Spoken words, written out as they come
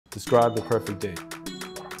Describe the perfect date.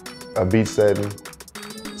 A beach setting,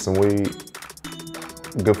 some weed,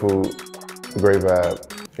 good food, great vibe.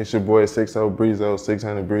 It's your boy 60 Breezy,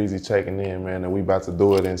 600 Breezy checking in, man, and we about to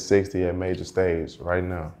do it in 60 at MajorStage right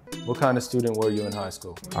now. What kind of student were you in high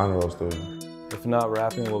school? Honor roll student. If not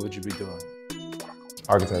rapping, what would you be doing?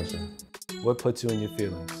 Architecture. What puts you in your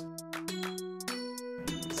feelings?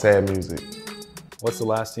 Sad music. What's the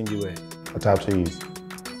last thing you ate? A top cheese.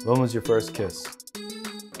 When was your first kiss?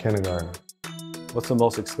 Kindergarten. What's the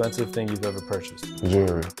most expensive thing you've ever purchased?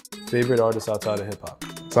 Jewelry. Favorite artist outside of hip-hop?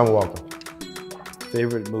 Summer Walker.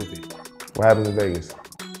 Favorite movie? What happens in Vegas?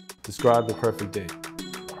 Describe the perfect date.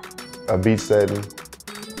 A beach setting,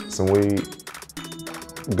 some weed,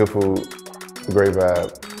 good food, great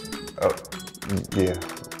vibe. Yeah.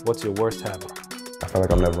 What's your worst habit? I feel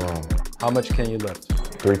like I'm never wrong. How much can you lift?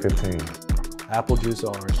 315. Apple juice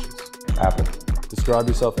or orange juice? Apple. Describe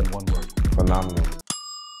yourself in one word. Phenomenal.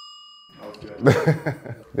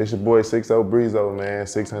 This your boy 60 Breezy, man,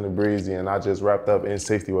 600 Breezy, and I just wrapped up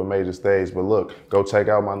in60 with MajorStage. But look, go check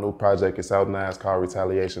out my new project. It's out now. It's called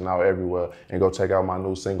Retaliation, out everywhere. And go check out my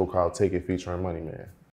new single called Ticket featuring Money Man.